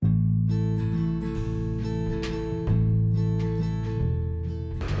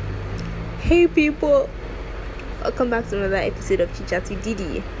Hey people, welcome back to another episode of Chit Chat with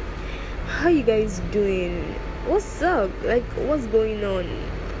Didi. How you guys doing? What's up? What's going on?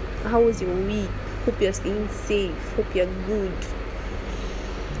 How was your week? Hope you're staying safe. Hope you're good.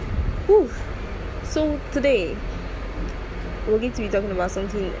 Whew. So today we're going to be talking about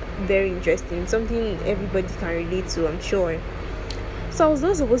something very interesting, something everybody can relate to, I'm sure. So I was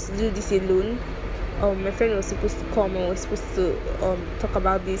not supposed to do this alone. My friend was supposed to come and we're supposed to talk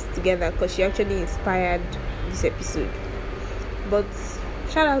about this together because she actually inspired this episode. But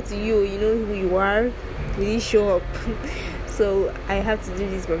shout out to you, you know who you are. You didn't show up. So I had to do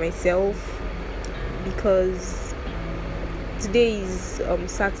this by myself because today is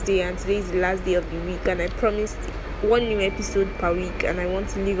Saturday and today is the last day of the week, and I promised one new episode per week and I want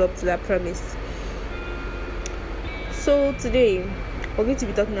to live up to that promise. So today we're going to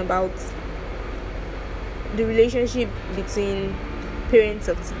be talking about the relationship between parents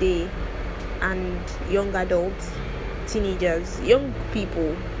of today and young adults, teenagers, young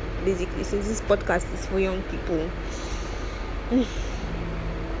people, basically, since this podcast is for young people.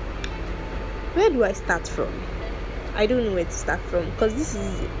 Where do I start from? I don't know where to start from because this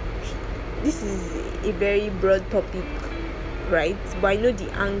is a very broad topic, right? But I know the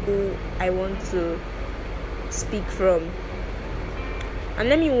angle I want to speak from. And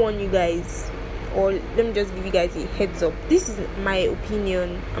let me warn you guys, or let me just give you guys a heads up. This is my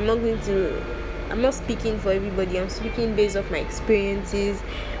opinion. I'm not speaking for everybody. I'm speaking based off my experiences,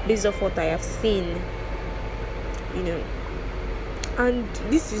 based off what I have seen, and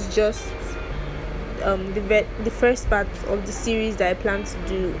this is just the first part of the series that I plan to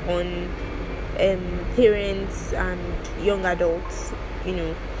do on parents and young adults.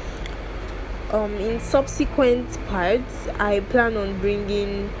 In subsequent parts I plan on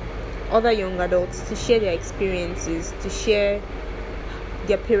bringing other young adults to share their experiences, to share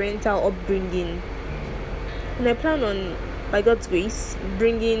their parental upbringing, and I plan on, by God's grace,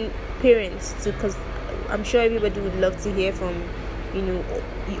 bringing parents too, because I'm sure everybody would love to hear from the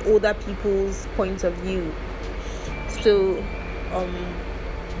older people's point of view. So I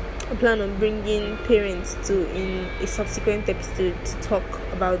plan on bringing parents too in a subsequent episode to talk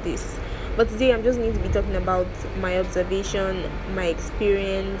about this. But today I'm just going to be talking about my observation, my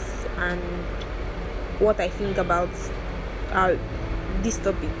experience, and what I think about this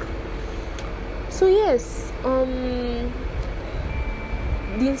topic. So yes,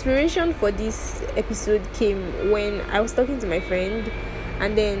 the inspiration for this episode came when I was talking to my friend,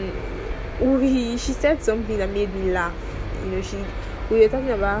 and then she said something that made me laugh. We were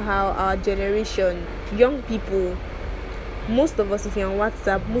talking about how our generation, young people, most of us, if you're on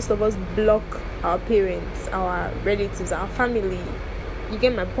WhatsApp, most of us block our parents, our relatives, our family. You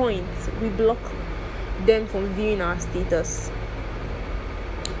get my point? We block them from viewing our status.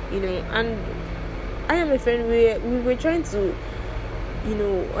 And I and my friend, we were trying to,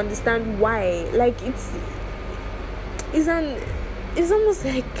 understand why. It's almost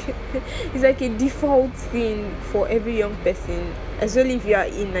like it's like a default thing for every young person, especially if you are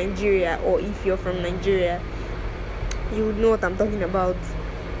in Nigeria or if you're from Nigeria. You would know what I'm talking about.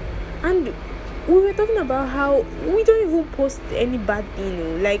 And we were talking about how we don't even post any bad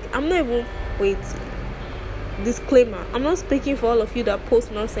thing. I'm not even disclaimer, I'm not speaking for all of you that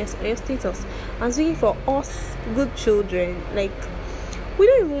post nonsense on your status. I'm speaking for us good children. We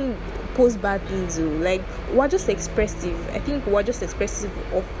don't even post bad things. We're just expressive. I think we're just expressive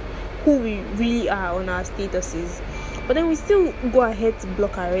of who we really are on our statuses. But then we still go ahead to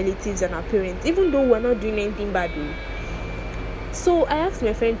block our relatives and our parents, even though we're not doing anything bad. So I asked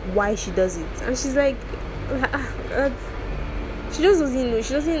my friend why she does it, and she's like, she just doesn't know.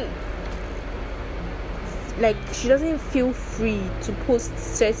 She doesn't feel free to post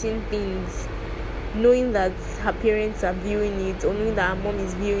certain things, knowing that her parents are viewing it, or knowing that her mom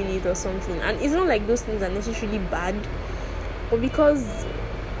is viewing it, or something. And it's not like those things are necessarily bad, but because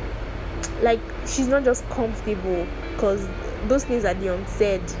she's not just comfortable, because those things are the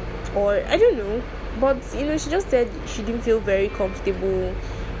unsaid, or I don't know. But she just said she didn't feel very comfortable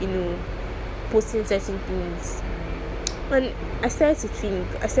posting certain things. And I started to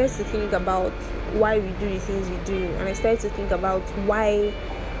think about why we do the things we do, and I started to think about why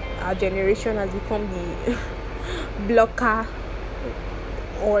our generation has become the blocker,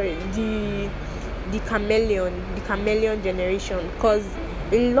 or the chameleon generation, because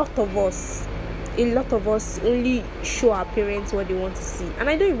a lot of us only show our parents what they want to see. And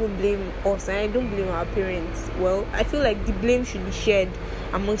I don't even blame us, and I don't blame our parents. Well, I feel like the blame should be shared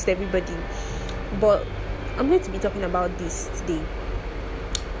amongst everybody. But I'm going to be talking about this today.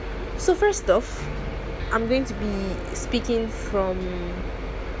 So first off, I'm going to be speaking from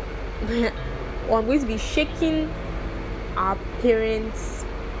or I'm going to be shaking our parents'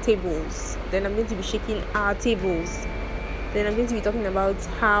 tables. Then I'm going to be shaking our tables. Then I'm going to be talking about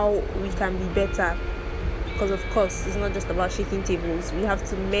how we can be better. Because of course, it's not just about shaking tables. We have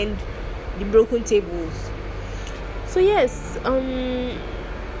to mend the broken tables. So yes,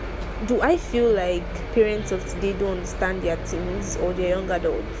 do I feel like parents of today don't understand their teens or their young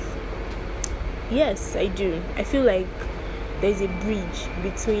adults? Yes, I do. I feel like there's a bridge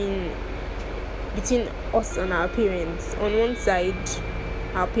between us and our parents. On one side,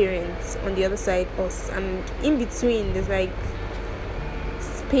 our parents, on the other side, us, and in between there's like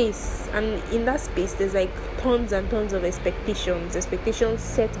space, and in that space there's like tons and tons of expectations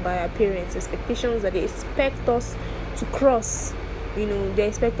set by our parents, expectations that they expect us to cross. They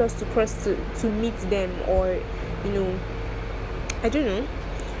expect us to cross to meet them, or I don't know.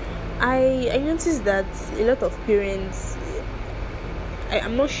 I noticed that a lot of parents,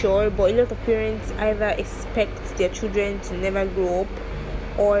 I'm not sure, but a lot of parents either expect their children to never grow up,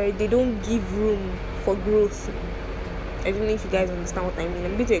 or they don't give room for growth. I don't know if you guys understand what I mean.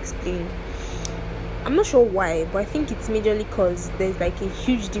 I'm going to explain. I'm not sure why, but I think it's majorly because there's like a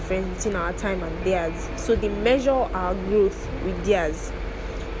huge difference between our time and theirs. So they measure our growth with theirs.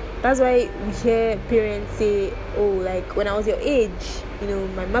 That's why we hear parents say, oh, like when I was your age,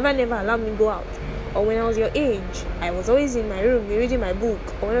 my mother never allowed me to go out. Or when I was your age, I was always in my room reading my book.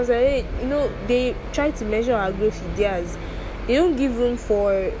 Or when I was your age, they try to measure our growth with theirs. They don't give room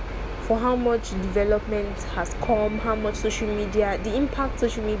for how much development has come, how much social media, the impact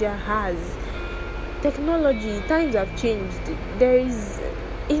social media has. Technology, times have changed. There is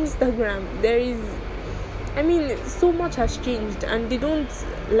Instagram, so much has changed, and they don't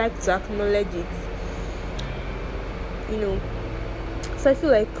like to acknowledge it. So I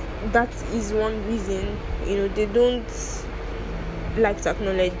feel like that is one reason, they don't like to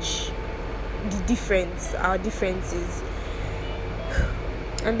acknowledge our differences.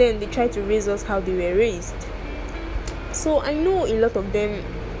 And then they try to raise us how they were raised. So I know a lot of them,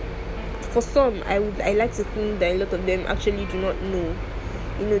 for some, I like to think that a lot of them actually do not know.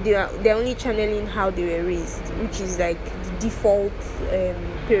 They're only channeling how they were raised, which is like the default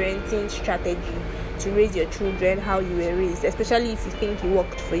parenting strategy to raise your children how you were raised, especially if you think it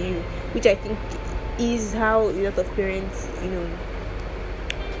worked for you, which I think is how a lot of parents,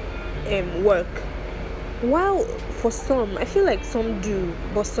 work. While for some, I feel like some do,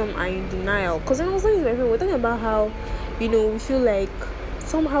 but some are in denial. Because when I was talking to my friend, we're talking about how, we feel like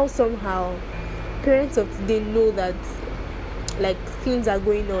somehow, parents of today know that, like, things are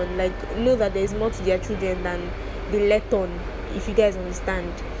going on, like, know that there's more to their children than they let on, if you guys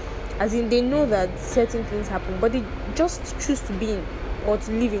understand. As in, they know that certain things happen, but they just choose to be or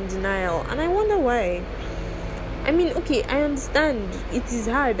to live in denial. And I wonder why. Okay, I understand it is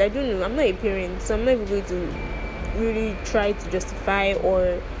hard. I don't know. I'm not a parent, so I'm not even going to really try to justify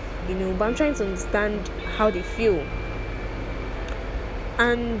or, but I'm trying to understand how they feel.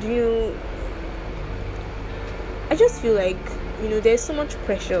 And, I just feel like, there's so much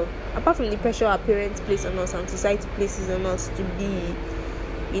pressure. Apart from the pressure our parents place on us and society places on us to be,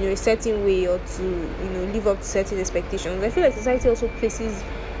 a certain way, or to, live up to certain expectations. I feel like society also places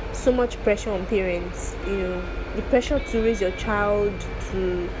so much pressure on parents, the pressure to raise your child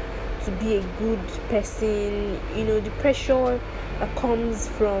to be a good person, the pressure that comes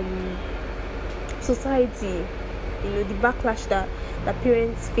from society, the backlash that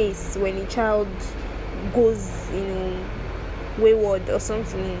parents face when a child goes, wayward or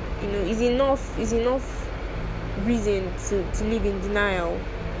something, is enough reason to live in denial.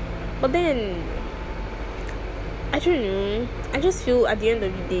 But then, I don't know, I just feel at the end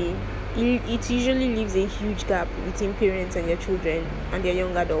of the day, it usually leaves a huge gap between parents and their children and their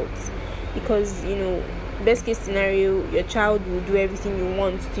young adults. Because, best case scenario, your child will do everything you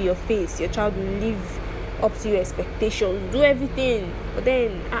want to your face. Your child will live up to your expectations, do everything. But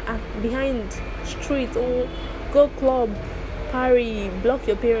then, behind street, go club, party, block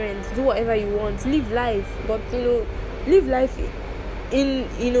your parents, do whatever you want, live life. But, live life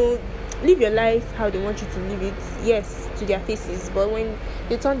live your life how they want you to live it, yes, to their faces. But when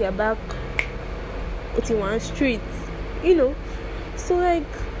they turn their back, put in one street, so like,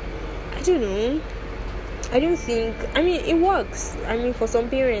 I don't know. I don't think, it works. For some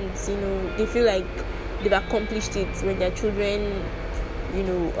parents, they feel like they've accomplished it when their children,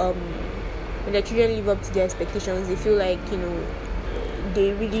 when their children live up to their expectations. They feel like,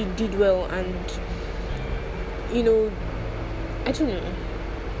 they really did well, and, I don't know.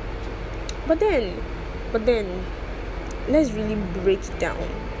 But then, let's really break it down.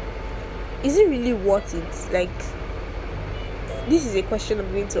 Is it really worth it? Like, this is a question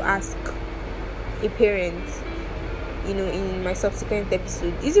I'm going to ask a parent, in my subsequent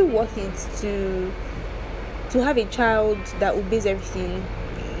episode. Is it worth it to have a child that obeys everything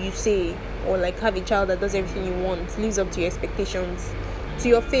you say, or like have a child that does everything you want, lives up to your expectations, to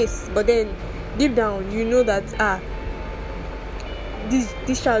your face, but then deep down you know that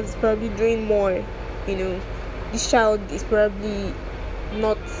this child is probably doing more, this child is probably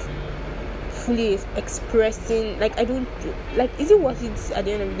not fully expressing, like, I don't like, is it worth it at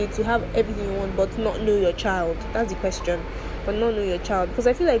the end of the day to have everything you want but not know your child? That's the question. But not know your child, because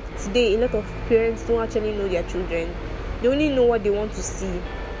I feel like today a lot of parents don't actually know their children. They only know what they want to see.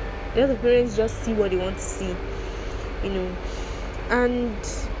 A lot of parents just see what they want to see, and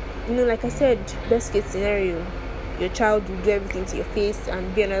like I said, best case scenario, your child will do everything to your face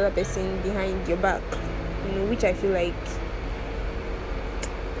and be another person behind your back, which I feel like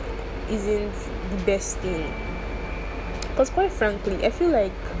isn't the best thing. Because quite frankly, I feel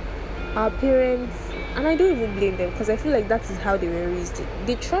like our parents, and I don't even blame them, because I feel like that is how they were raised.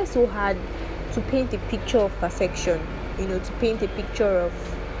 They try so hard to paint a picture of perfection, to paint a picture of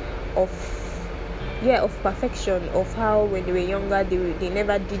perfection, of how when they were younger they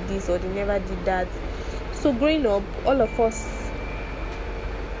never did this or they never did that. So growing up, all of us,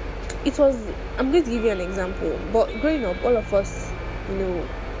 I'm going to give you an example, but growing up, all of us,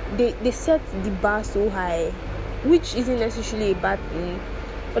 they set the bar so high, which isn't necessarily a bad thing,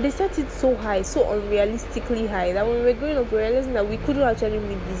 but they set it so high, so unrealistically high, that when we were growing up, we were realizing that we couldn't actually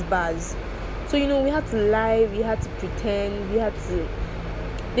meet these bars. So we had to lie, we had to pretend,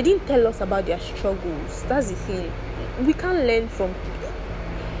 they didn't tell us about their struggles. That's the thing. We can't learn from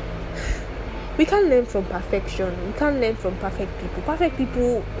perfection. We can't learn from perfect people. Perfect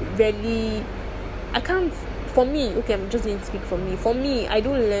people really, for me, okay, I'm just going to speak for me. For me, I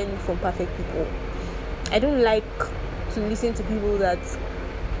don't learn from perfect people. I don't like to listen to people that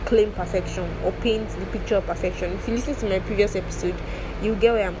claim perfection or paint the picture of perfection. If you listen to my previous episode, you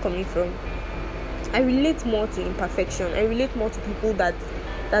get where I'm coming from. I relate more to imperfection. I relate more to people that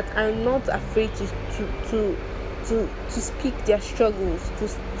are not afraid to speak their struggles,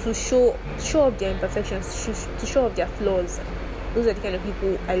 to show off their imperfections, to show off their flaws. Those are the kind of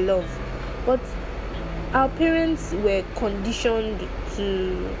people I love. But our parents were conditioned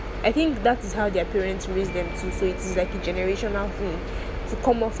to, I think that is how their parents raised them too. So it is like a generational thing to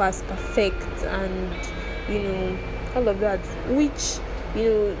come off as perfect and all of that, which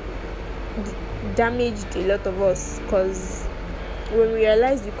damaged a lot of us, because when we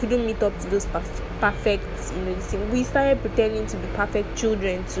realized we couldn't meet up to those perfect we started pretending to be perfect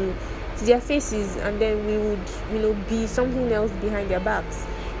children to their faces, and then we would be something else behind their backs,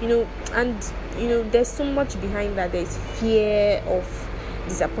 and there's so much behind that. There's fear of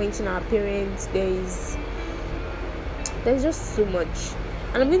disappointing our parents, there's just so much.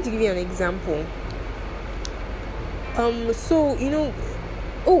 And I'm going to give you an example.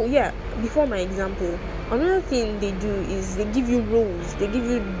 Before my example, another thing they do is they give you rules, they give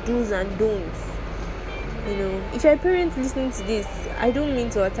you do's and don'ts. If you're a parent listening to this, I don't mean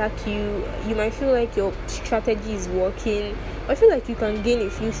to attack you. You might feel like your strategy is working. I feel like you can gain a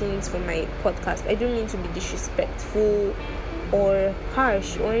few things from my podcast. I don't mean to be disrespectful or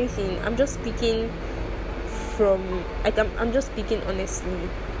harsh or anything. I'm just speaking I'm just speaking honestly,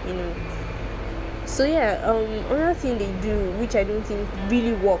 So another thing they do, which I don't think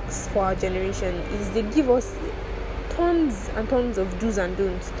really works for our generation, is they give us tons and tons of do's and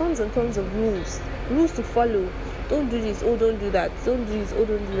don'ts, tons and tons of rules to follow. Don't do this, oh don't do that, don't do this, oh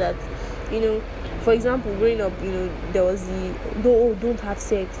don't do that. For example, growing up, there was don't have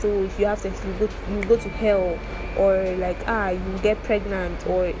sex, so if you have sex you go to hell, or like you get pregnant,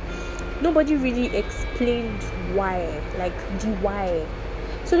 or nobody really explained why, like the why.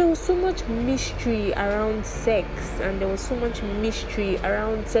 So there was so much mystery around sex, and there was so much mystery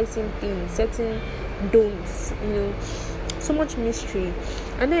around certain things, certain don'ts, so much mystery.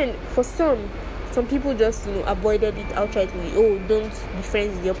 And then for some people just avoided it outrightly. Oh, don't be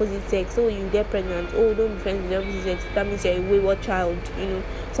friends with the opposite sex. Oh, you get pregnant. Oh, don't be friends with the opposite sex. That means you're a wayward child.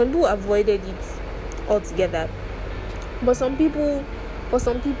 Some people avoided it altogether. But for some people,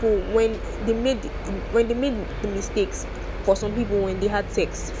 when they made the mistakes, for some people when they had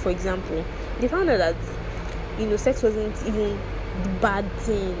sex, for example, they found out that sex wasn't even the bad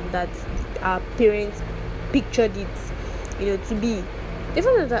thing that our parents pictured it to be. They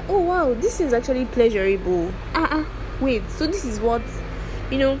found out that, oh wow, this is actually pleasurable. Wait, so this is what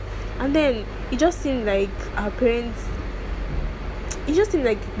and then it just seemed like our parents,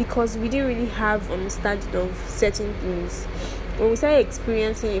 because we didn't really have understanding of certain things, when we started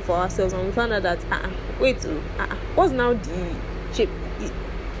experiencing it for ourselves, and we found out that what's now the shape?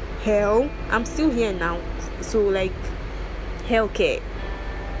 Hell, I'm still here now. So like, hell care.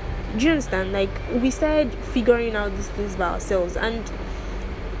 Do you understand? Like, we started figuring out these things by ourselves, and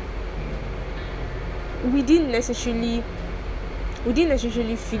we didn't necessarily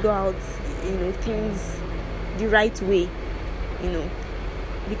figure out, things the right way,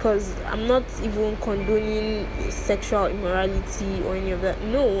 because I'm not even condoning sexual immorality or any of that.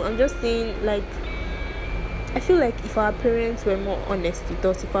 No, I'm just saying, like, I feel like if our parents were more honest with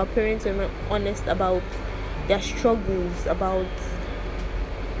us, if our parents were more honest about their struggles, about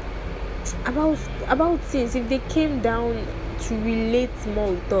things, if they came down to relate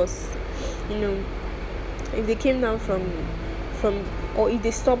more with us, if they came down from or if they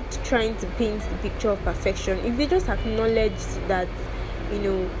stopped trying to paint the picture of perfection, if they just acknowledged that,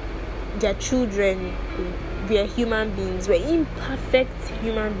 their children were human beings, were imperfect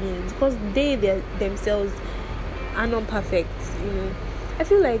human beings, because they themselves are not perfect, I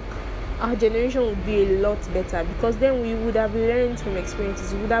feel like our generation would be a lot better, because then we would have learned from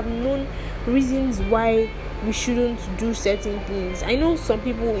experiences. We would have known reasons why we shouldn't do certain things. I know some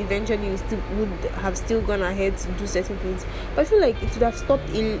people eventually would have still gone ahead to do certain things, but I feel like it would have stopped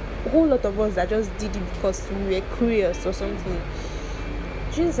a whole lot of us that just did it because we were curious or something.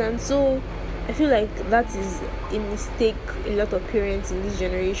 And so I feel like that is a mistake a lot of parents in this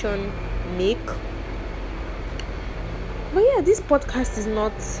generation make. But yeah, this podcast is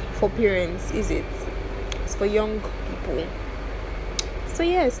not for parents, is it? It's for young people. So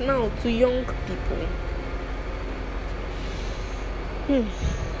yes, now to young people.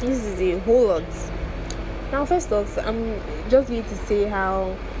 This is a whole lot. Now, first off, I'm just going to say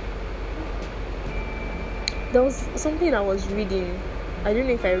how there was something I was reading. I don't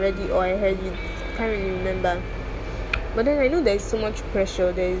know if I read it or I heard it. I can't really remember. But then I know there's so much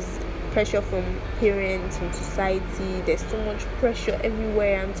pressure. There's pressure from parents, from society. There's so much pressure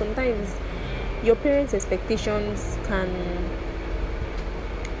everywhere, and sometimes your parents' expectations can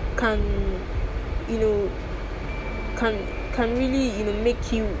really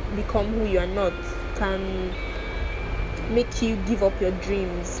make you become who you are not, can make you give up your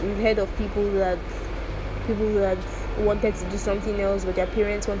dreams. We've heard of people that wanted to do something else, but their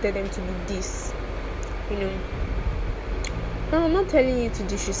parents wanted them to be this. Now, I'm not telling you to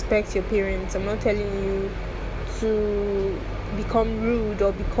disrespect your parents. I'm not telling you to become rude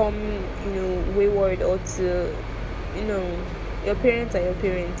or become wayward, or to your parents are your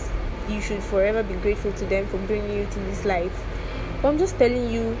parents. You should forever be grateful to them for bringing you to this life. But I'm just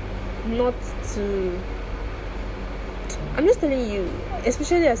telling you,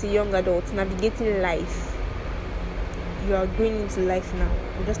 especially as a young adult navigating life, you are going into life now.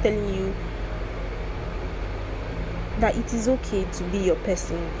 I'm just telling you that it is okay to be your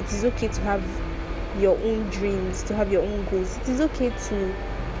person. It is okay to have your own dreams, to have your own goals. It is okay to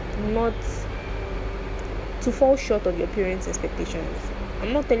not to fall short of your parents' expectations.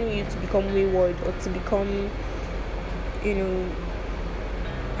 I'm not telling you to become wayward or to become,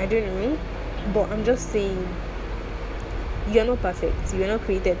 I don't know, but I'm just saying you're not perfect. You're not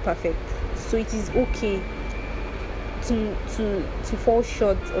created perfect. So it is okay to fall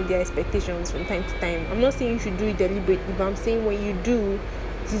short of their expectations from time to time. I'm not saying you should do it deliberately, but I'm saying when you do,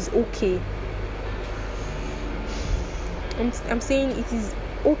 it is okay. I'm saying it is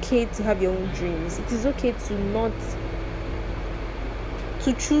okay to have your own dreams. It is okay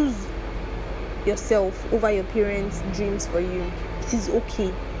to choose yourself over your parents' dreams for you. It is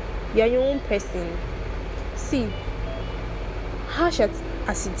okay. You are your own person. See, harsh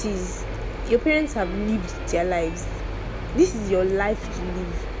as it is, your parents have lived their lives. This is your life to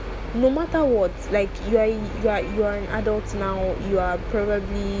live. No matter what, like you are an adult now. You are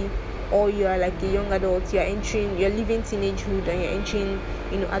probably, or you are like a young adult. You're leaving teenagehood and you're entering,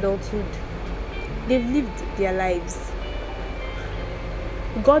 adulthood. They've lived their lives.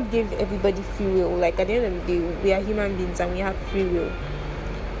 God gave everybody free will. Like at the end of the day, we are human beings and we have free will.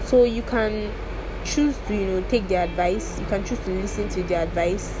 So you can choose to take their advice. You can choose to listen to their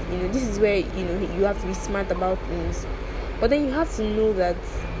advice. This is where you have to be smart about things. But then you have to know that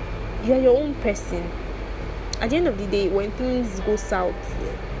you are your own person. At the end of the day, when things go south,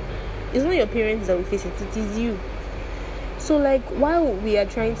 it's not your parents that will face it. It is you. So like, while we are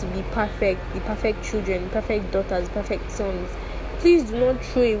trying to be perfect, the perfect children, perfect daughters, perfect sons, please do not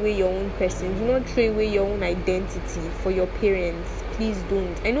throw away your own person. Do not throw away your own identity for your parents. Please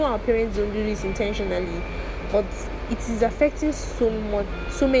don't. I know our parents don't do this intentionally, but it is affecting so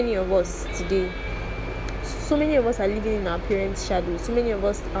many of us today. So many of us are living in our parents' shadows. So many of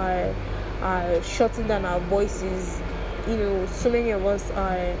us are shutting down our voices so many of us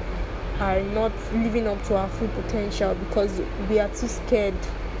are not living up to our full potential because we are too scared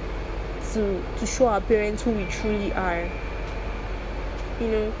to show our parents who we truly are.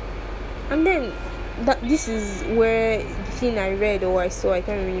 And then this is where the thing I read or I saw, I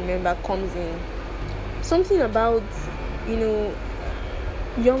can't really remember, comes in. Something about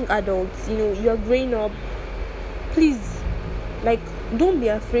young adults, you're growing up. Please, like, don't be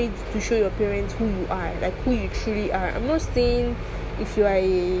afraid to show your parents who you are, like who you truly are. I'm not saying if you are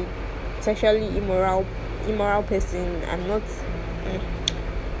a sexually immoral person. I'm not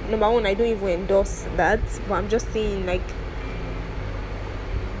number one, I don't even endorse that, but I'm just saying, like,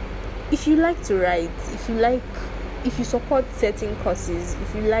 if you like to write, if you support certain causes,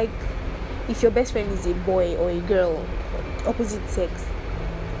 if your best friend is a boy or a girl, opposite sex,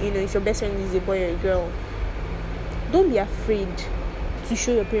 if your best friend is a boy or a girl, don't be afraid to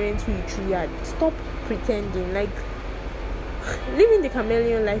show your parents who you truly are. Stop pretending. Like, living the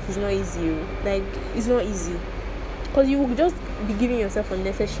chameleon life is not easy. Like, it's not easy, because you will just be giving yourself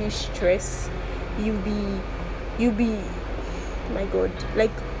unnecessary stress. You'll be my god.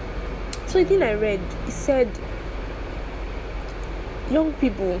 Like, so the thing I read, it said, young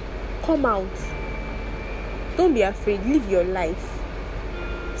people, come out, don't be afraid, live your life,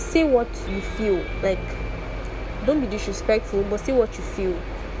 say what you feel. Like, don't be disrespectful, but say what you feel.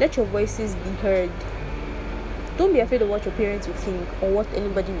 Let your voices be heard. Don't be afraid of what your parents will think or what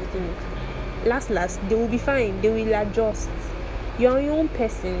anybody will think. Last, they will be fine. They will adjust. You're your own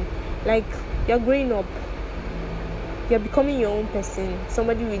person. Like, you're growing up. You're becoming your own person.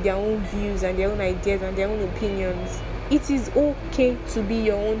 Somebody with their own views and their own ideas and their own opinions. It is okay to be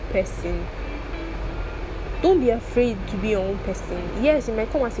your own person. Don't be afraid to be your own person. Yes, it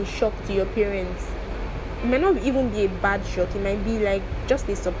might come as a shock to your parents. It might not even be a bad shock. It might be like just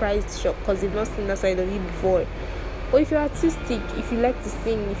a surprise shock because they've not seen that side of you before. Or if you're artistic, if you like to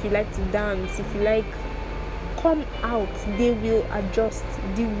sing, if you like to dance, if you like, come out. They will adjust.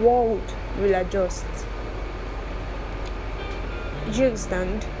 The world will adjust. Do you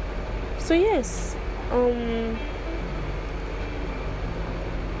understand? So yes,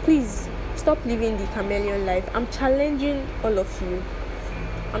 please stop living the chameleon life. I'm challenging all of you.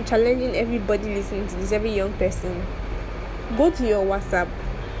 I'm challenging everybody listening to this, every young person. Go to your WhatsApp.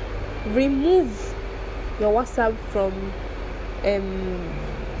 Remove your WhatsApp from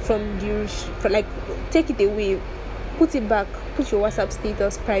take it away. Put it back. Put your WhatsApp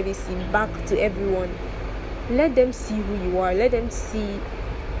status privacy back to everyone. Let them see who you are. Let them see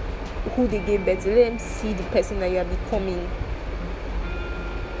who they gave birth to. Let them see the person that you are becoming.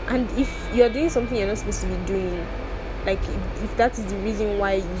 And if you're doing something you're not supposed to be doing, like if that is the reason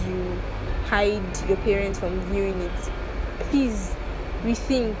why you hide your parents from viewing it, please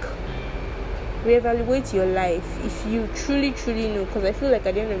rethink, reevaluate your life. If you truly know, because I feel like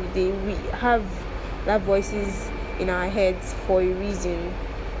at the end of the day we have that voices in our heads for a reason.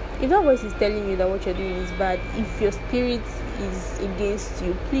 If that voice is telling you that what you're doing is bad, if your spirit is against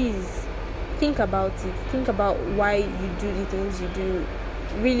you, please think about it. Think about why you do the things you do.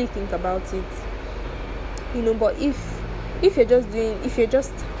 Really think about it. But if you're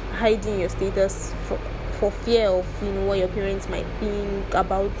just hiding your status for fear of what your parents might think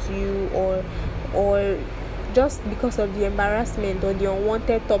about you, or just because of the embarrassment or the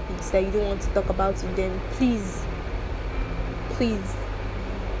unwanted topics that you don't want to talk about with them, please,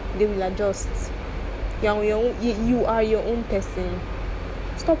 they will adjust. You are your own person.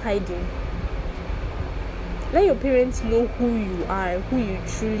 Stop hiding. Let your parents know who you are, who you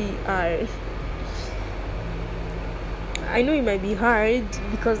truly are. I know it might be hard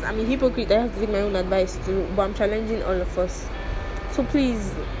because I'm a hypocrite. I have to take my own advice too, but I'm challenging all of us. So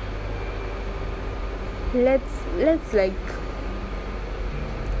please, let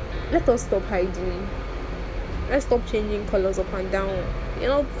us stop hiding. Let's stop changing colors up and down. You're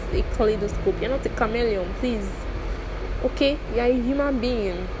not a kaleidoscope. You're not a chameleon. Please, okay? You're a human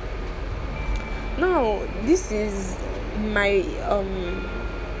being. Now, this is my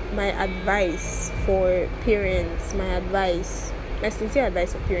advice for parents. My sincere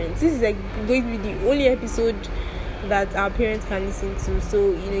advice for parents. This is like going to be the only episode that our parents can listen to.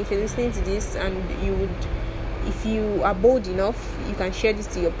 So if you're listening to this and if you are bold enough, you can share this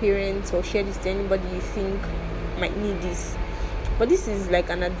to your parents or share this to anybody you think might need this. But this is like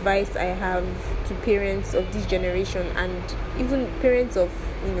an advice I have to parents of this generation and even parents of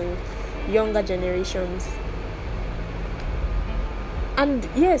younger generations. And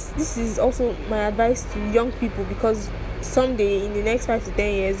yes, this is also my advice to young people, because someday in the next 5 to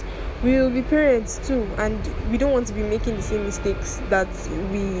 10 years we will be parents too, and we don't want to be making the same mistakes that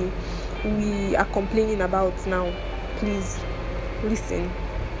we are complaining about now. please listen.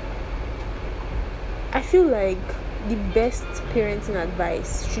 I feel like the best parenting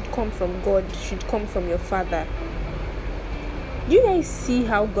advice should come from God, should come from your father. Do you guys see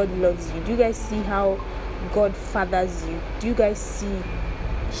how God loves you? Do you guys see how God fathers you? Do you guys see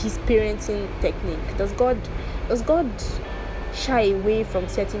his parenting technique? Does God shy away from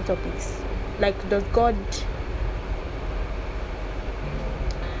certain topics? Like, does God...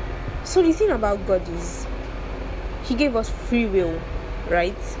 So the thing about God is he gave us free will,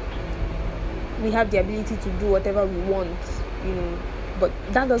 right? We have the ability to do whatever we want, but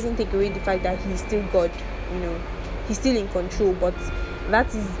that doesn't take away the fact that he's still God, he's still in control. But that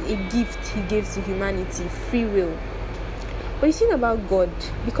is a gift he gives to humanity, free will. But the thing about God,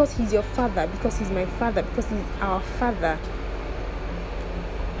 because he's your father, because he's my father, because he's our father,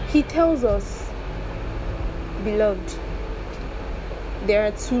 he tells us, beloved, there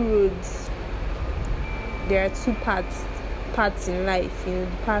are two roads, there are two paths in life, the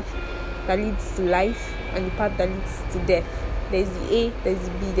path that leads to life and the path that leads to death. There's the A, there's the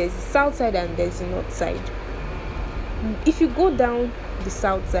B, there's the south side and there's the north side. If you go down the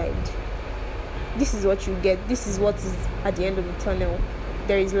south side, this is what you get. This is what is at the end of the tunnel.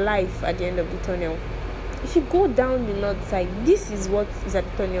 There is life at the end of the tunnel. If you go down the north side, this is what is at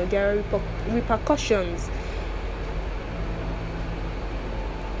the tunnel. There are repercussions.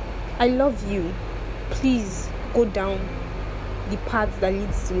 I love you. Please go down the path that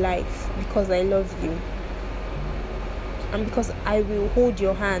leads to life, because I love you and because I will hold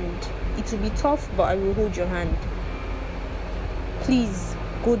your hand. It will be tough, but I will hold your hand. Please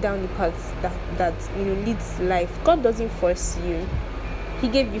go down the path that leads to life. God doesn't force you. He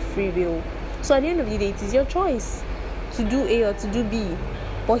gave you free will. So at the end of the day, it is your choice to do A or to do B.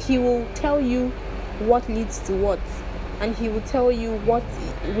 But he will tell you what leads to what, and he will tell you what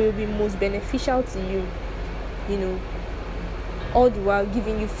will be most beneficial to you, all the while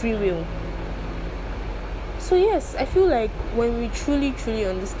giving you free will. So yes, I feel like when we truly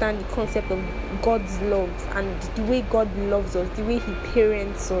understand the concept of God's love and the way God loves us, the way he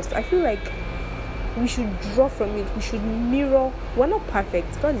parents us, I feel like we should draw from it. We should mirror. We're not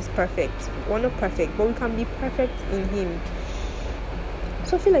perfect. God is perfect. We're not perfect, but we can be perfect in him.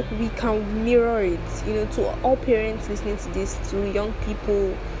 So I feel like we can mirror it, to all parents listening to this, to young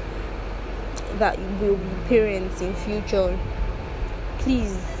people that will be parents in future.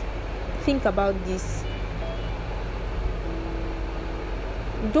 Please think about this.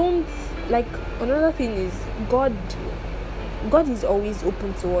 Another thing is, God is always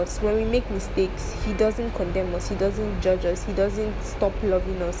open to us. When we make mistakes, he doesn't condemn us, he doesn't judge us, he doesn't stop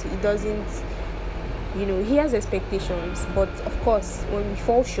loving us, he doesn't, he has expectations. But of course, when we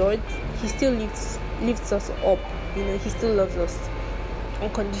fall short, he still lifts us up. He still loves us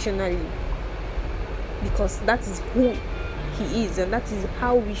unconditionally, because that is who he is, and that is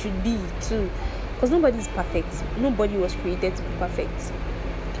how we should be too, because nobody is perfect. Nobody was created to be perfect.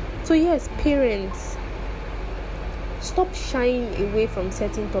 So yes, parents, stop shying away from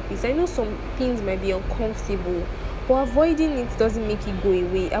certain topics. I know some things might be uncomfortable, but avoiding it doesn't make it go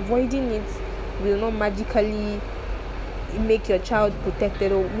away. Avoiding it will not magically make your child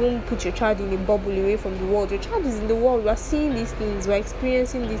protected, or won't put your child in a bubble away from the world. Your child is in the world. We're seeing these things, we're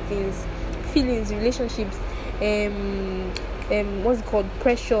experiencing these things, feelings, relationships, what's it called,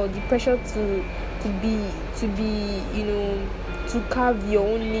 pressure, the pressure to be to carve your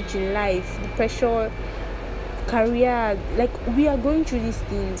own niche in life, the pressure, career. Like, we are going through these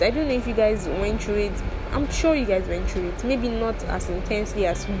things. I don't know if you guys went through it. I'm sure you guys went through it, maybe not as intensely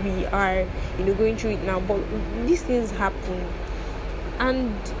as we are going through it now, but these things happen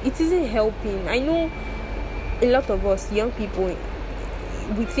and it isn't helping. I know a lot of us young people,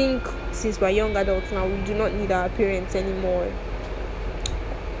 we think since we're young adults now, we do not need our parents anymore,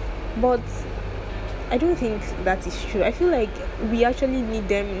 but I don't think that is true. I feel like we actually need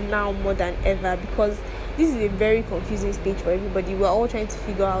them now more than ever, because this is a very confusing stage for everybody. We're all trying to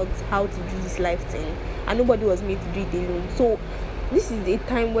figure out how to do this life thing, and nobody was made to do it alone. So this is a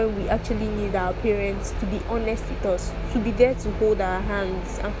time when we actually need our parents to be honest with us, to be there to hold our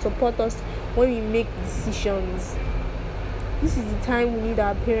hands and support us when we make decisions. This is the time we need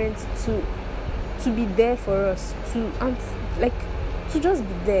our parents to be there for us, to just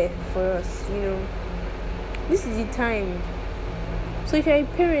be there for us. This is the time. So if you're a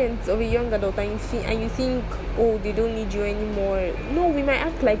parent of a young adult and you think, oh, they don't need you anymore, no, we might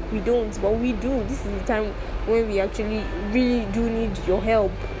act like we don't, but we do. This is the time when we actually really do need your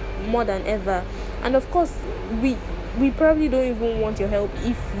help more than ever. And of course, we probably don't even want your help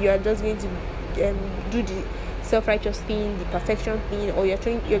if you are just going to do the self-righteous thing, the perfection thing, or you're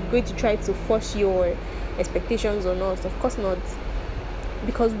going to try to force your expectations on us. Of course not,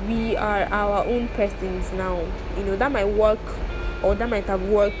 because we are our own persons now. That might work, or that might have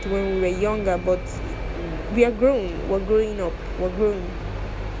worked when we were younger, but we are grown. We're growing up. We're grown.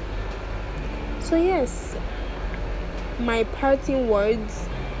 So yes, my parting words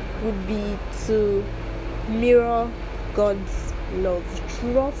would be to mirror God's love,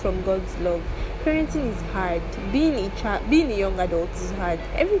 draw from God's love. Parenting is hard. Being a young adult is hard.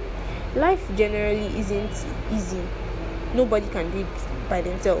 Life generally isn't easy. Nobody can do it by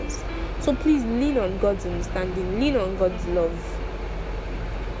themselves. So please lean on God's understanding, lean on God's love.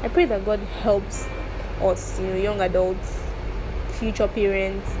 I pray that God helps us, young adults, future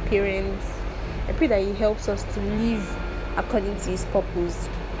parents. I pray that He helps us to live according to His purpose,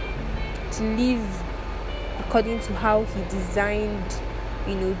 to live according to how He designed,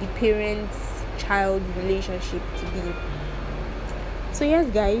 the parent-child relationship to be. So yes,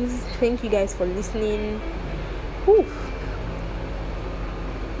 guys, thank you guys for listening.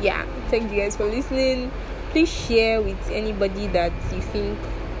 Thank you guys for listening. Please share with anybody that you think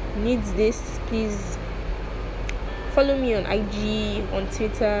needs this. Please follow me on IG, on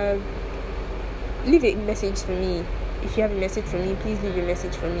Twitter. Leave a message for me. If you have a message for me, please leave a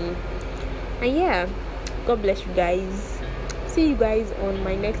message for me. And God bless you guys. See you guys on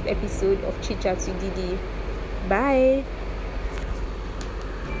my next episode of Chit Chat with Didi. Bye.